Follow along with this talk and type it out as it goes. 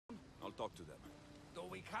I'll talk to them. Though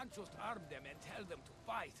we can't just arm them and tell them to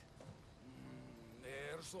fight.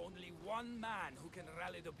 There's only one man who can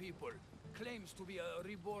rally the people. Claims to be a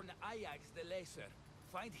reborn Ajax the Lesser.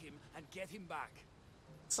 Find him and get him back.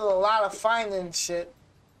 It's a lot of finding shit.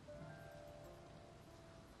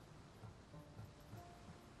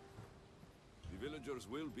 The villagers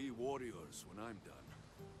will be warriors when I'm done.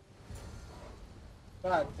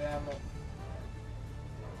 God damn it.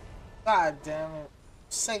 God damn it.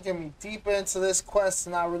 Sinking me deeper into this quest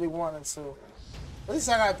than I really wanted to. At least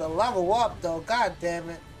I got to level up though. God damn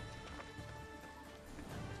it.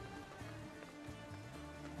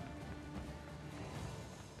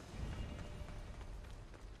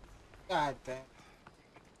 God damn.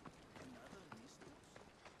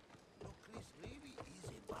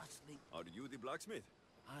 Are you the blacksmith?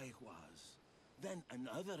 I was. Then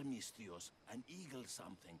another Mistios, an eagle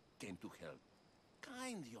something, came to help.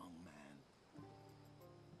 Kind young man.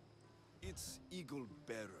 It's Eagle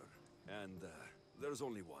Bearer, and there's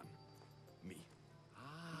only one. Me.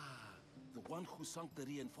 Ah, the one who sunk the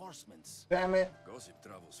reinforcements. Damn it. Gossip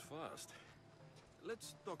travels fast.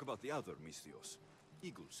 Let's talk about the other Mistios.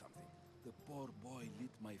 Eagle something. The poor boy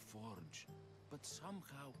lit my forge, but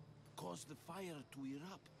somehow caused the fire to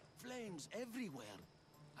erupt. Flames everywhere.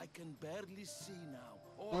 I can barely see now,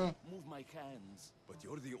 or move my hands. But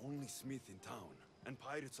you're the only smith in town, and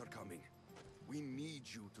pirates are coming. We need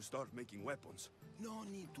you to start making weapons. No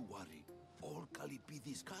need to worry. All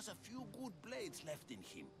Kalipidis has a few good blades left in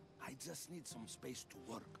him. I just need some space to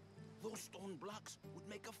work. Those stone blocks would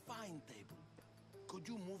make a fine table. Could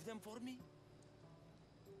you move them for me?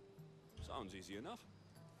 Sounds easy enough.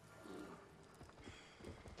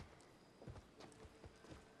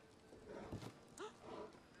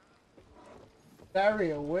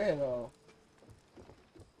 Very a weirdo.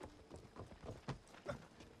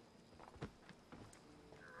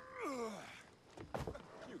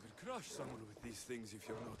 You could crush someone with these things if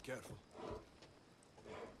you're not careful.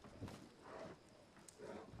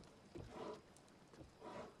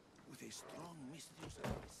 With a strong mistress at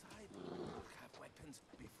my side, we'll have weapons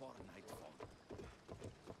before nightfall.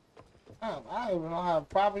 Damn, I don't even know how to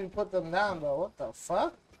properly put them down though. What the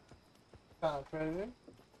fuck? Kind of crazy.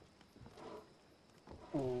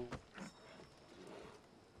 Ooh.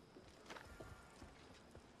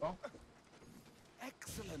 Oh.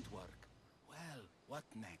 Excellent work. Well, what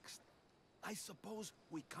next? I suppose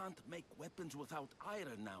we can't make weapons without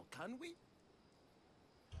iron now, can we?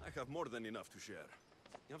 I have more than enough to share.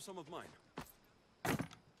 You have some of mine.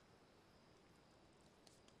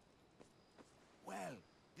 Well,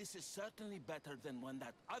 this is certainly better than when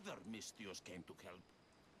that other Mistios came to help.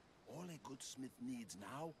 All a good smith needs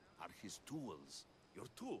now are his tools. Your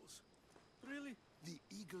tools? Really? The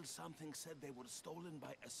eagle something said they were stolen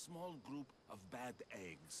by a small group of bad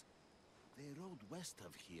eggs. They rode west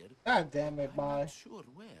of here. God damn it, I'm boy. not sure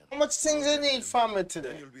where. How much things you need from it Then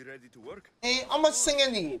today? you'll be ready to work? Hey, how much thing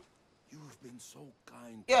you need? You've been so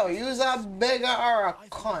kind. Yo, you's a beggar or a I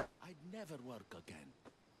cunt. thought I'd never work again.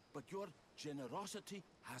 But your generosity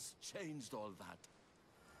has changed all that.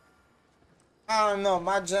 I don't know,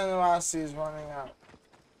 my generosity is running out.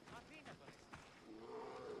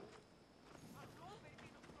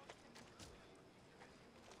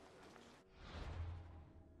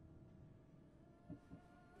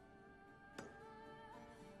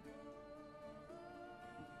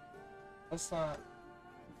 That's not.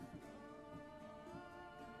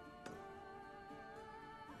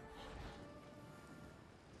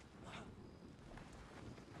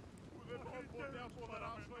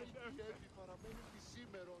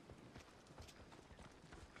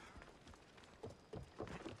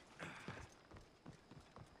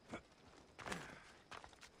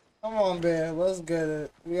 Come on, man. Let's get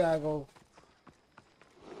it. We gotta go.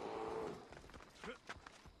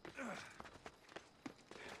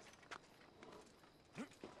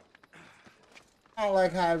 I don't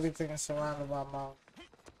like how everything is surrounded by mountains.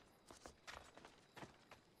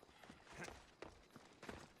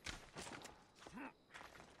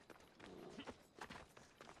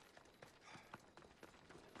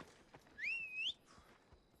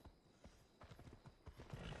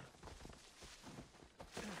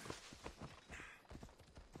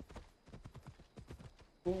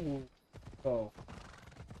 Ooh, go.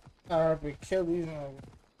 Alright, we kill these niggas.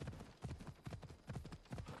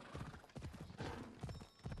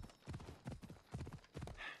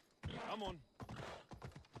 Come on.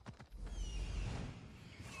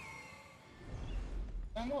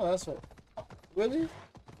 I know that's what. Really?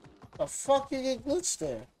 The fuck you get glitched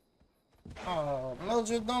there? Oh,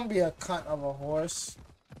 Mildred, don't be a cunt of a horse.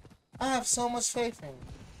 I have so much faith in you.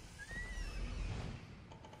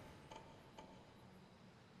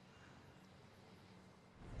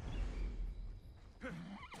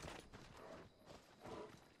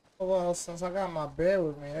 Oh, well, since I got my bear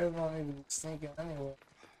with me, there's no need to be sneaking anyway.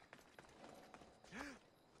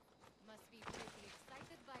 Must be pretty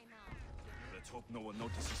excited by now. Let's hope no one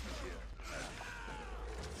notices me here.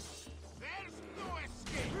 There's no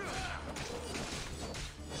escape!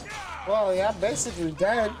 Well, yeah, basically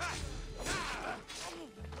dead.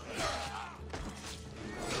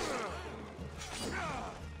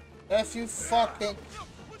 If you fucking...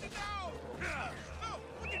 Put it down! No!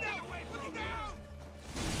 Put it down! Put it down!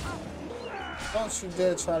 Don't you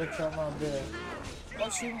dare try to kill my bear.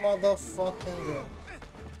 Don't you motherfucking dare.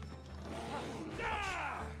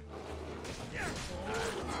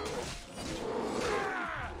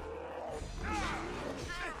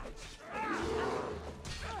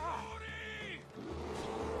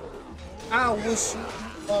 I wish you...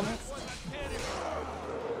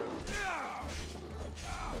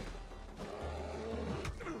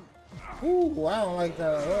 Ooh, I don't like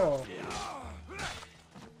that at all.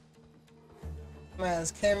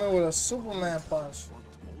 Man's came in with a Superman punch. Want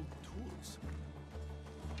old tools?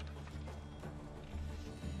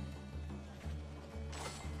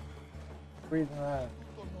 Breathing that.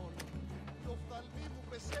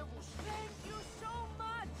 Thank you so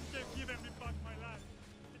much! They've given me back my land.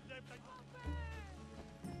 The debt I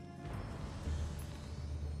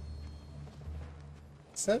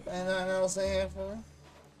Sip, ain't nothing else in here for me?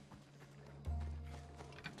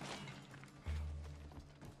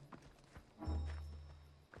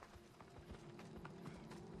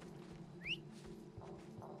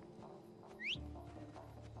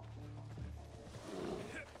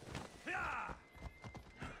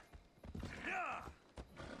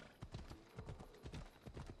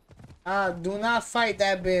 Do not fight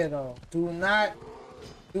that bear though. Do not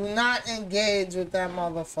engage with that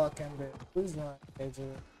motherfucking bear. Please do not engage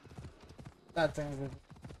with it. That thing's with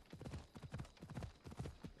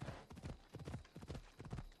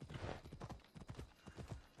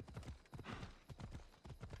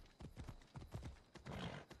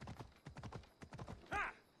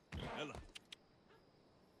Ella.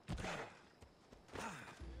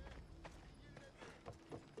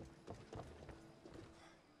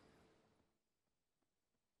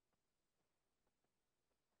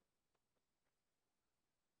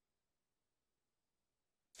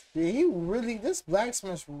 Yeah, he really, this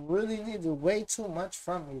blacksmith really needed way too much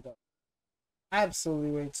from me though.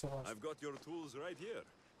 Absolutely way too much. I've got your tools right here.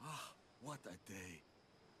 Ah, what a day.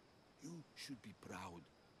 You should be proud.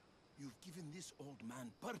 You've given this old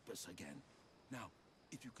man purpose again. Now,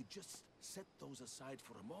 if you could just set those aside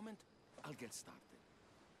for a moment, I'll get started.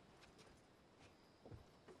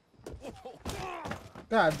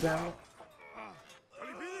 God damn it.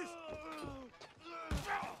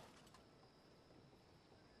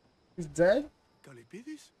 He's dead?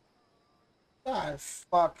 Calipidis? God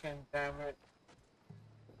fucking damn it.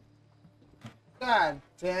 God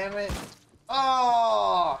damn it.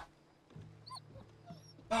 Oh!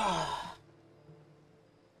 Ah.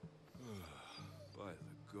 By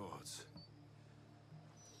the gods.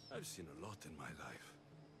 I've seen a lot in my life.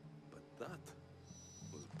 But that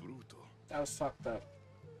was brutal. That was fucked up.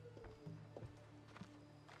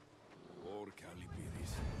 Poor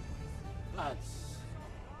Calipidis. God.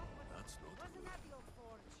 That's not good.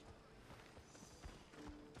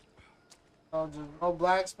 Oh, just no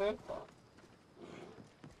blacksmith?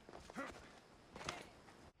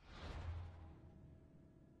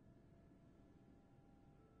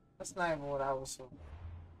 That's not even what I was saying.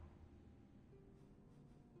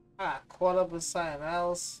 I got caught up in something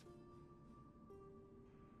else.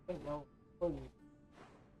 Wait, no.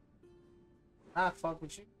 I fuck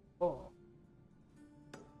with you. Oh.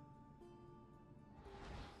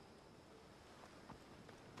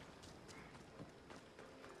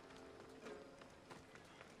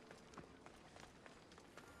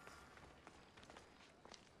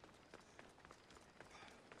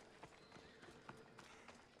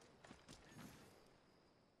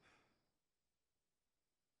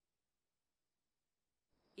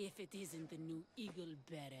 If it isn't the new eagle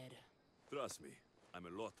bearer. Trust me, I'm a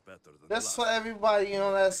lot better than Just the for last. everybody, you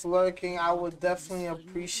know, that's lurking, I would definitely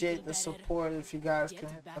appreciate the support if you guys can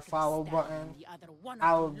hit the follow button.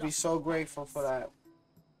 I would be so grateful for that.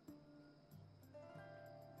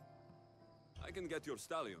 I can get your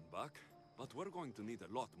stallion back, but we're going to need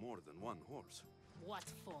a lot more than one horse.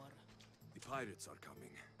 What for? The pirates are coming,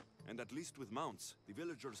 and at least with mounts, the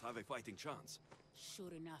villagers have a fighting chance.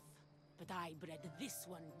 Sure enough. But I bred this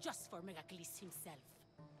one just for Megacles himself.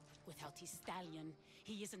 Without his stallion,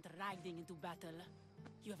 he isn't riding into battle.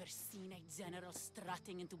 You ever seen a general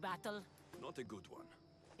strutting into battle? Not a good one.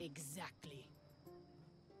 Exactly.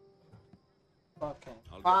 Fucking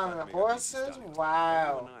I'll get farming that horses? stallion. You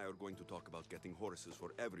Wow. and I are going to talk about getting horses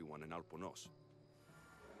for everyone in Alponos.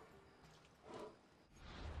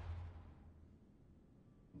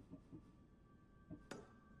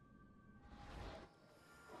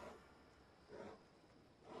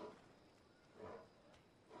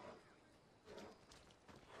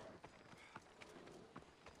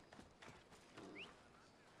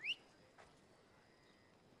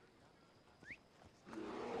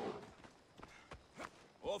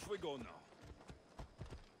 Off we go now.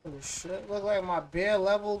 Holy shit, look like my bear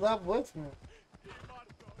leveled up with me.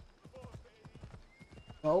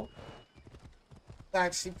 Nope. It's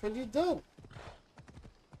actually pretty dope.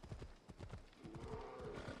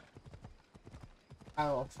 I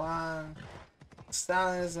will find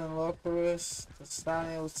stallions in Locaris. The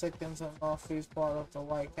stallion was taken to the northeast part of the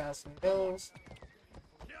White Castle Hills.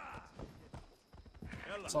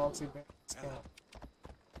 Salty Bandits camp.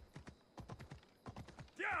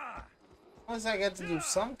 Once I get to do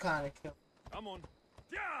some kind of kill. Come on.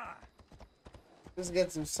 Just get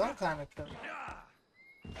to do some kind of kill.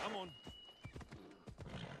 Come on.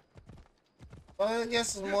 Well, I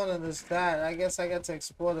guess it's more than just that. I guess I get to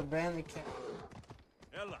explore the bandit camp.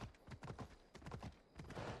 Ella.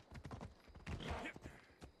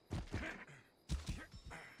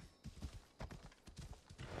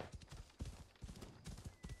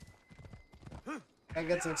 I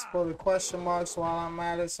get to explore the question marks while I'm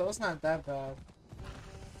at it, so it's not that bad.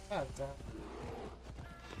 God damn.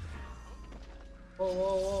 Whoa,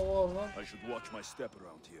 whoa, whoa, whoa, I should watch my step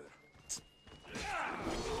around here.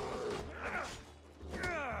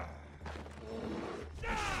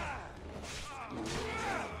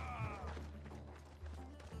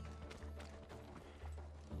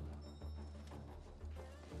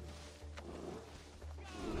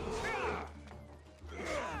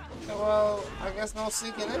 Well, I guess no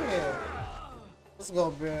seeking in here. Let's go,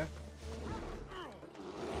 bear.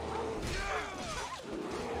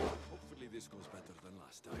 Hopefully this goes better than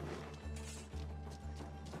last time.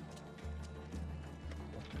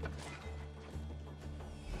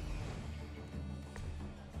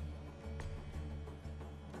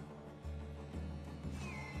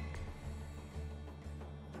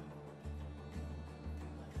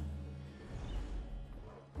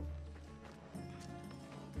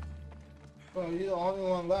 Bro, you're the only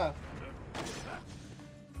one left.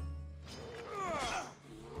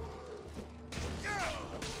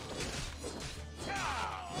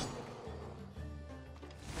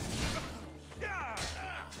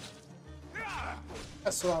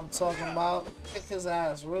 That's what I'm talking about. Kick his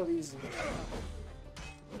ass real easy.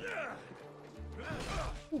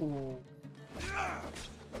 Ooh.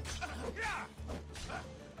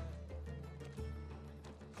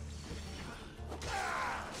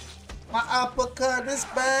 My uppercut is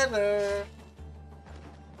better.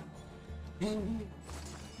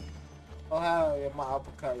 Oh hell yeah, my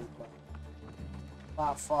uppercut is better.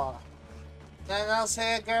 Not far. Nothing else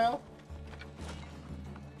here, girl?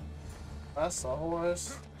 That's a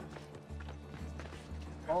horse.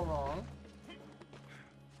 Hold on.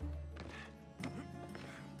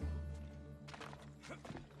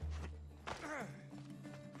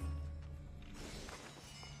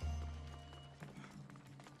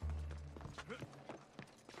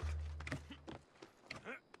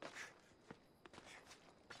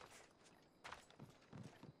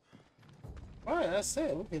 Alright, that's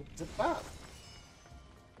it. We can dip out.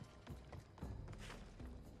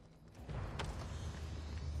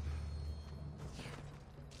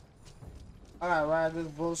 Alright, ride this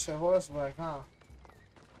bullshit horseback, huh?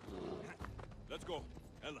 Let's go.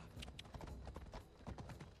 Ella.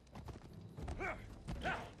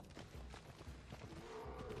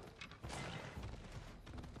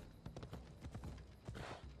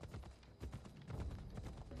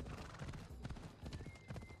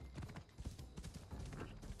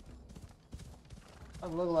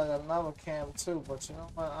 That look like another camp too, but you know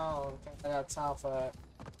what? I don't think I got time for that.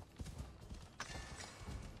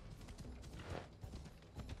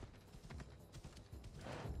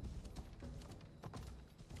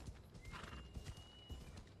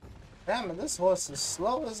 Damn it, this horse is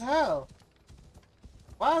slow as hell.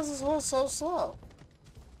 Why is this horse so slow?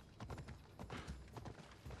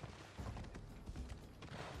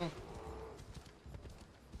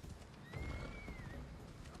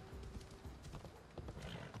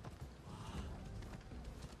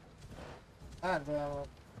 God damn it.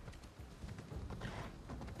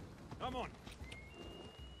 Come on.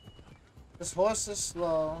 This horse is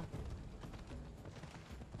slow.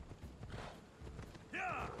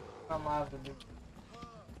 I'm gonna have to do.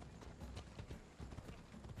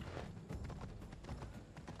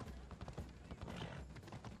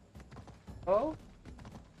 Oh?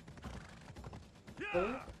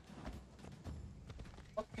 Okay.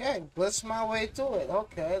 Okay, glitch my way through it.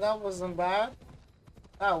 Okay, that wasn't bad.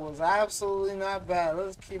 That was absolutely not bad.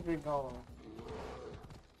 Let's keep it going.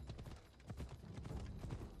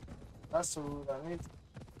 That's the route I need.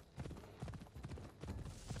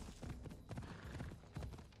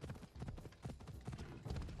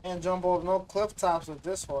 Can't jump over no cliff tops with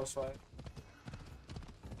this horse, right?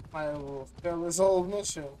 Might as well fail this whole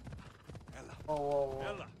mission. Ella. Oh, whoa, whoa.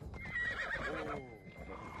 Ella.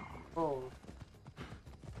 Oh.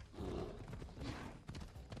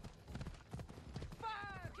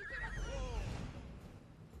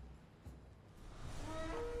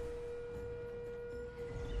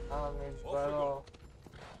 I don't need you at all.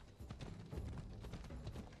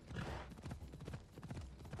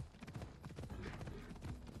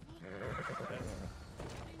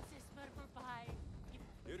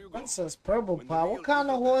 Here you go. Princess Purple When the Pie. real What kind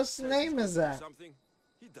of Eagle Bear horse says name he's is gonna do that? Something,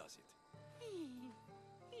 he does it.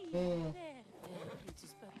 Hmm.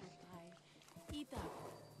 Princess Purple Pie. Eat up.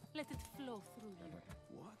 Let it flow through you.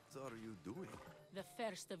 What are you doing? The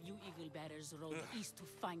first of you eagle bearers rode east to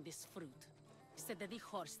find this fruit. Said that the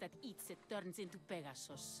horse that eats it turns into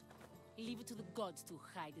Pegasus. Leave it to the gods to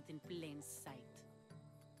hide it in plain sight.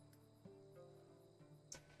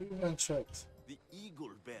 You've been tricked. The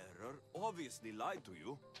eagle bearer obviously lied to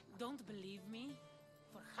you. Don't believe me?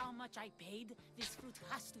 For how much I paid, this fruit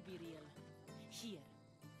has to be real. Here,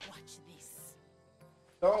 watch this.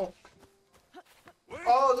 Don't.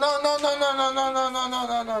 Oh no.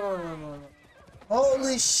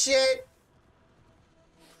 Holy shit.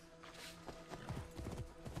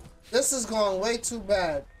 This is going way too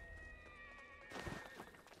bad.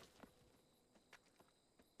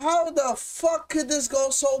 How the fuck could this go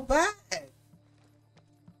so bad?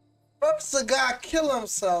 First the guy kill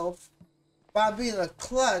himself by being a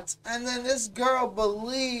klutz, and then this girl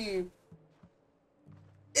believed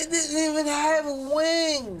it didn't even have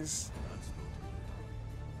wings.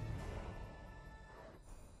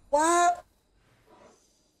 What?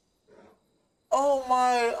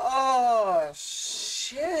 Oh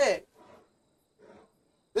shit.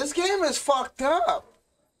 This game is fucked up.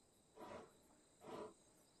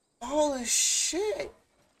 Holy shit.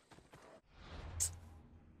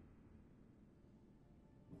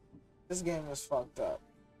 This game is fucked up.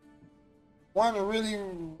 One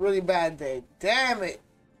really bad day. Damn it.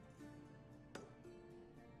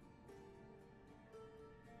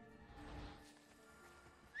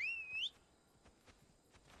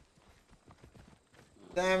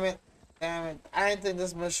 Damn it. I didn't think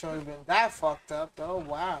this mission would have been that fucked up though.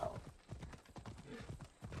 Wow.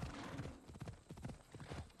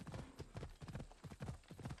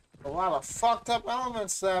 A lot of fucked up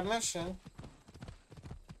elements to that mission.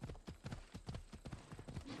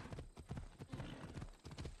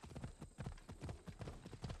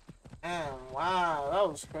 Damn, wow, that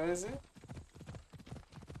was crazy.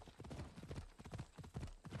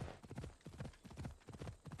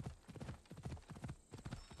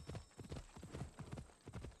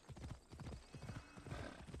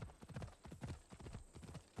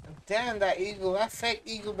 Damn, that fake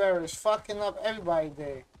eagle bearer is fucking up everybody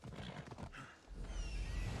day.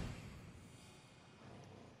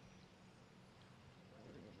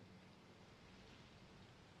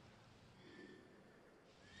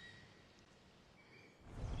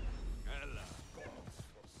 Ella, God's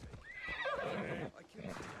forsake. I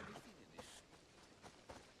can't see anything in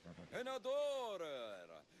this. An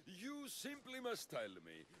adorer, you simply must tell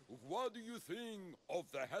me, what do you think of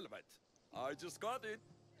the helmet? I just got it.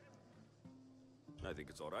 I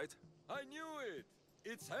think it's all right. I knew it.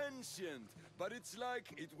 It's ancient, but it's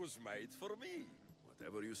like it was made for me.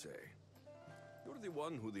 Whatever you say. You're the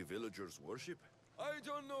one who the villagers worship? I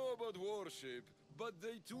don't know about worship, but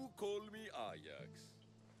they too call me Ajax.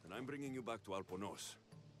 And I'm bringing you back to Alponos.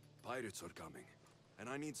 Pirates are coming, and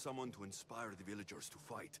I need someone to inspire the villagers to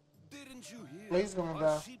fight. Didn't you hear? He's gonna Our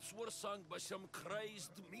die. ships were sunk by some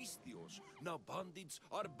crazed mystios. Now bandits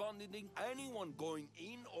are banditing anyone going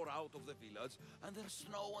in or out of the village, and there's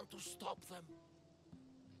no one to stop them.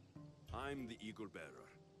 I'm the eagle bearer.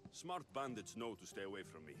 Smart bandits know to stay away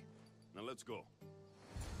from me. Now let's go.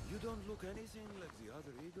 You don't look anything like the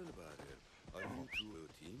other eagle bearer. Are you two a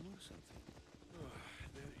team or something?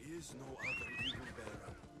 There is no other eagle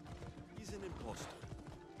bearer. He's an imposter.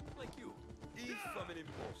 Like you. If I'm an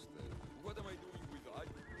imposter, what am I doing with I?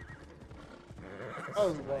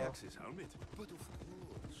 Oh, wow. Ajax's helmet. But of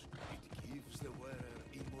course, it gives the wearer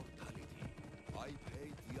immortality. I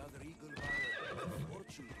paid the other eagle bearer a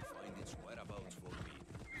fortune to find its whereabouts for me.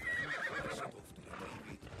 Then I set off to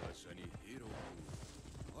retrieve it as any hero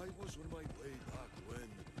would. I was on my way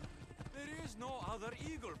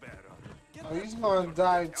another eagle bearer. Get Oh, that he's gonna fucker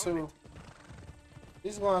die that too. helmet.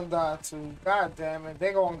 He's gonna die too. God damn it.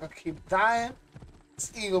 They gonna keep dying.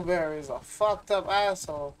 This Eagle Bearer is a fucked up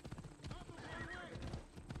asshole. Come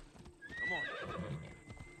on.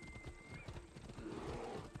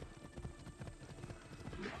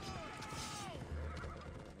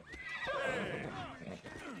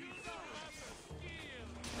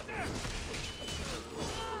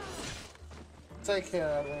 Take care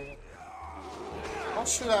of that nigga. Don't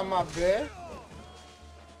shoot at my bed.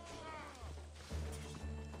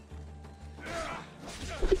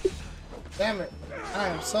 Damn it. I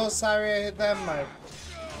am so sorry I hit that mic.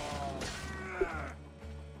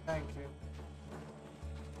 Thank you.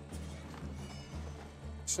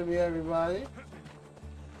 Should be everybody.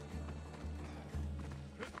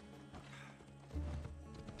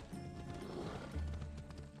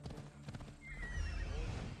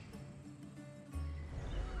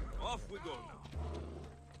 Off we go now.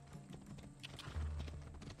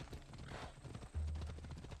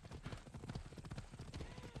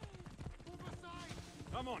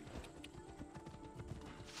 Come on.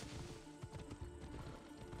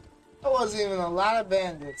 There wasn't even a lot of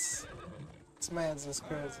bandits. This man's just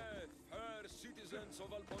crazy. Fair citizens of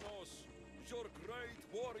Alponos, your great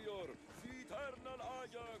warrior, the eternal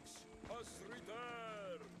Ajax, has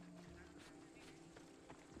returned.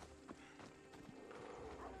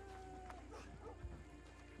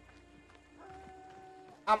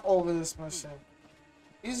 I'm over this mission.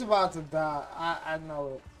 He's about to die. I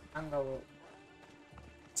know it. I know it.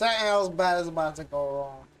 Something else bad is about to go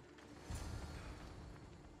wrong.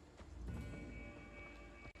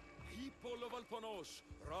 People of Alponos,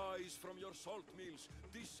 rise from your salt mills,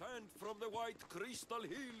 descend from the white crystal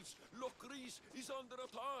hills. Lokris is under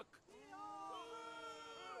attack.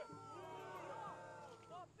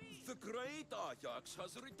 The great Ajax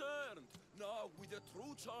has returned, now with a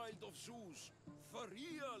true child of Zeus, the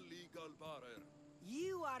real eagle bearer.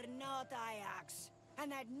 You are not Ajax.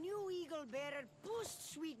 And that new eagle bearer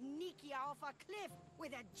pushed sweet Nikia off a cliff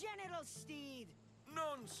with a general steed.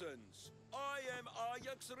 Nonsense! I am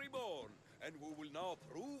Ajax reborn, and we will now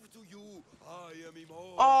prove to you I am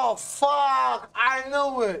immortal. Oh, fuck! I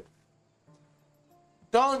knew it!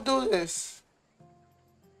 Don't do this.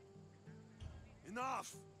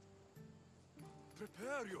 Enough!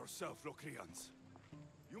 Prepare yourself, Locrians.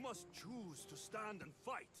 You must choose to stand and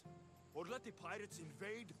fight, or let the pirates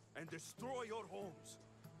invade and destroy your homes.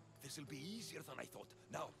 This'll be easier than I thought.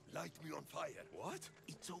 Now, light me on fire. What?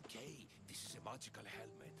 It's okay. This is a magical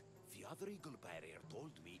helmet. The other eagle barrier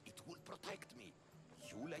told me it will protect me.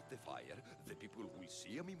 You light the fire, the people will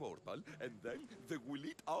see I'm immortal, and then they will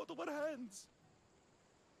eat out of our hands.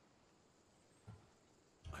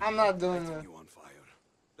 I'm not doing Lighting it. you on fire.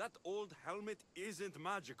 That old helmet isn't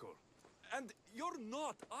magical. And you're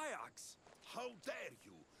not Ajax. How dare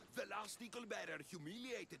you? The last eagle bearer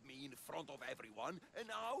humiliated me in front of everyone, and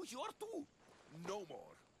now you're too. No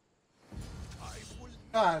more. I will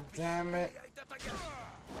God damn it. humiliate that again.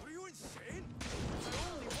 Are you insane? I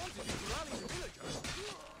only wanted you to rally the villagers.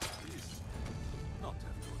 Please, not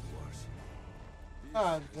have good worse.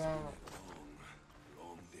 God damn it. Long,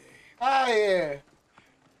 long day. Oh, yeah.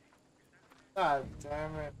 God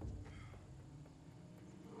damn it.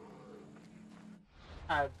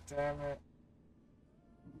 God damn it.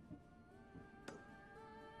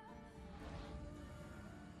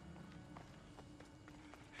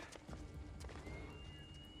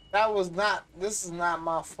 That was not, this is not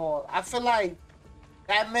my fault. I feel like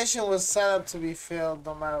that mission was set up to be failed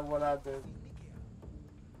no matter what I did.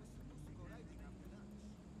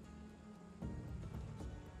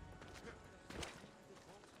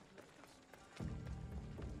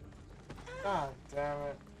 God damn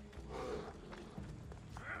it.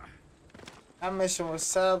 That mission was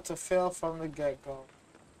set up to fail from the get-go.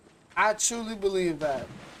 I truly believe that.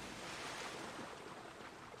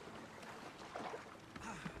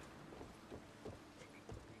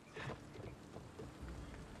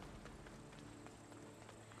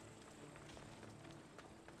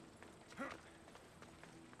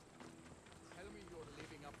 Tell me you're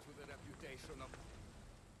living up to the reputation of...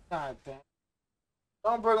 God damn.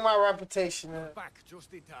 Don't bring my reputation in. Back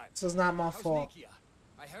just in time. This is not my How's fault. Nikia?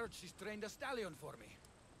 I heard she's trained a stallion for me.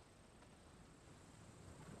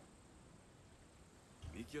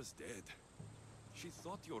 Nikia's dead. She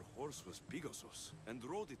thought your horse was Pegasus and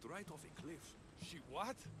rode it right off a cliff. She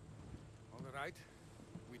what? All right.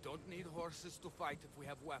 We don't need horses to fight if we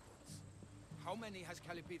have weapons. How many has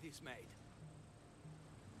Calipidis made?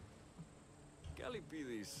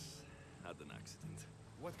 Calipidis had an accident.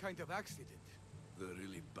 What kind of accident? The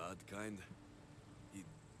really bad kind. He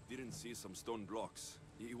didn't see some stone blocks.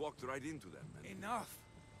 He walked right into them. And... Enough!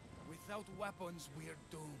 Without weapons, we're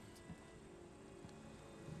doomed.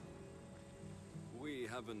 We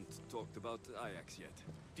haven't talked about Ajax yet.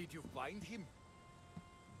 Did you find him?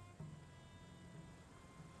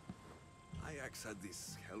 Ajax had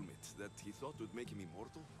this helmet that he thought would make him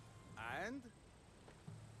immortal. And?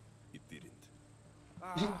 It didn't.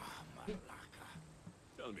 Ah, Malaka.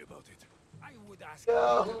 Tell me about it. I would ask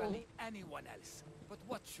Yo. literally anyone else. But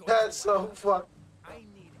what choice That's do I so have? fuck. I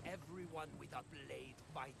need everyone with a blade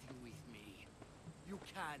fighting with me. You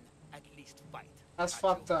can at least fight. That's can't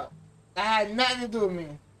fucked you? up. That had nothing to do with me.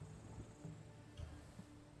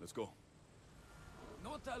 Let's go.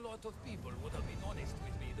 Not a lot of people would have been honest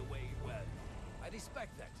with me the way you were. I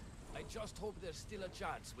respect that. I just hope there's still a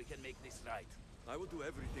chance we can make this right. I will do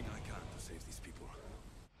everything I can to save these people.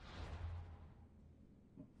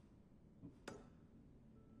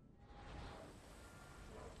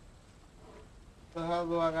 The hell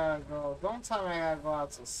do I gotta go? Don't tell me I gotta go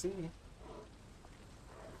out to sea.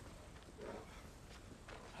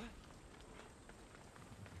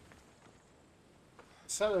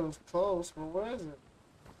 Said it was close, but where is it?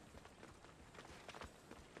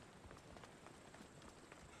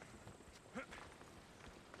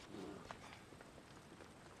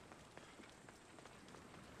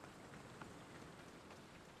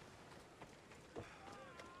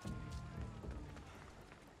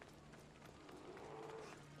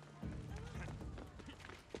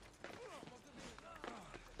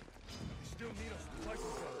 Still need us to fight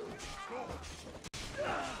Go.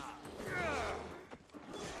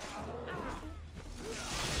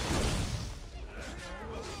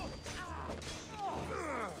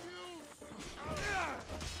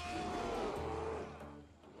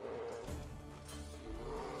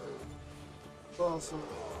 Close.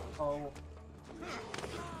 Oh.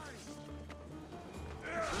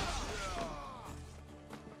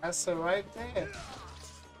 That's it right there.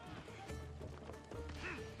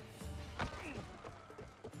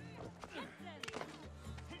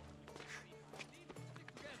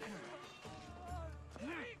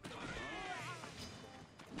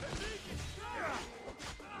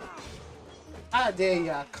 How dare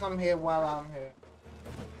y'all come here while I'm here?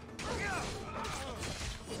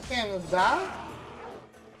 Can't die?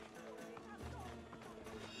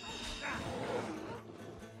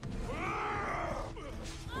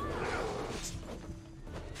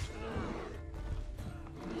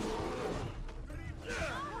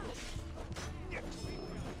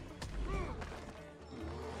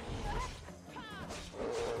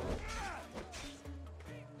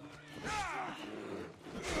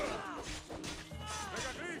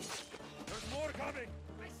 There's more coming.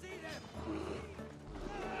 I see them!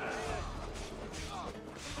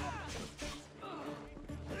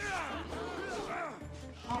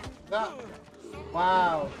 Oh, that.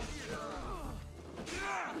 Wow.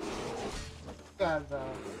 God, that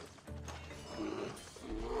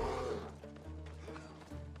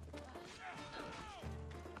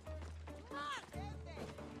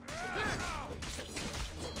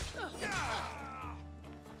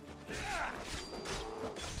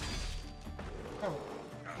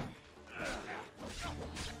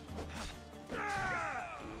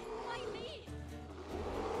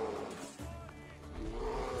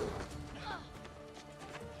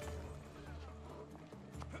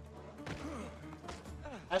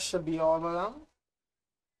should be all of them.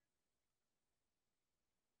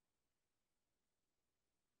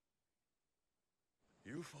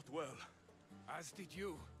 You fought well. As did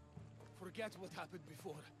you. Forget what happened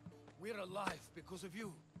before. We're alive because of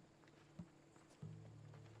you.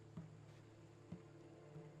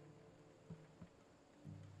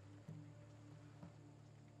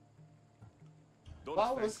 Don't What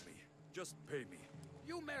thank was- me. Just pay me.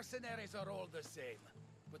 You mercenaries are all the same.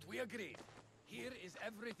 But we agreed. Here is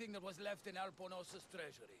everything that was left in Alponos's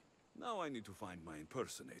treasury. Now I need to find my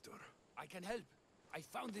impersonator. I can help. I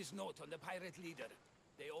found this note on the pirate leader.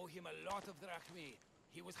 They owe him a lot of drachmi.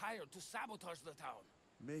 He was hired to sabotage the town.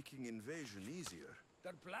 Making invasion easier.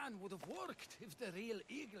 Their plan would have worked if the real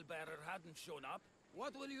Eagle Bearer hadn't shown up.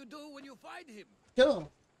 What will you do when you find him? Kill him.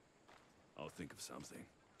 I'll think of something.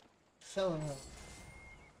 Kill him.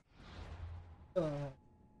 Kill him.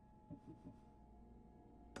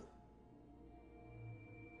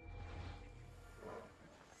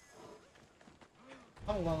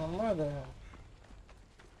 I'm gonna murder him.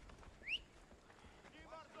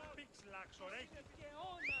 Big slacks, alright?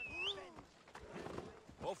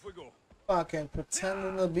 Off we go. Fucking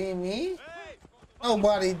pretending to be me?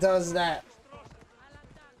 Nobody does that.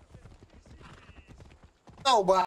 Nobody.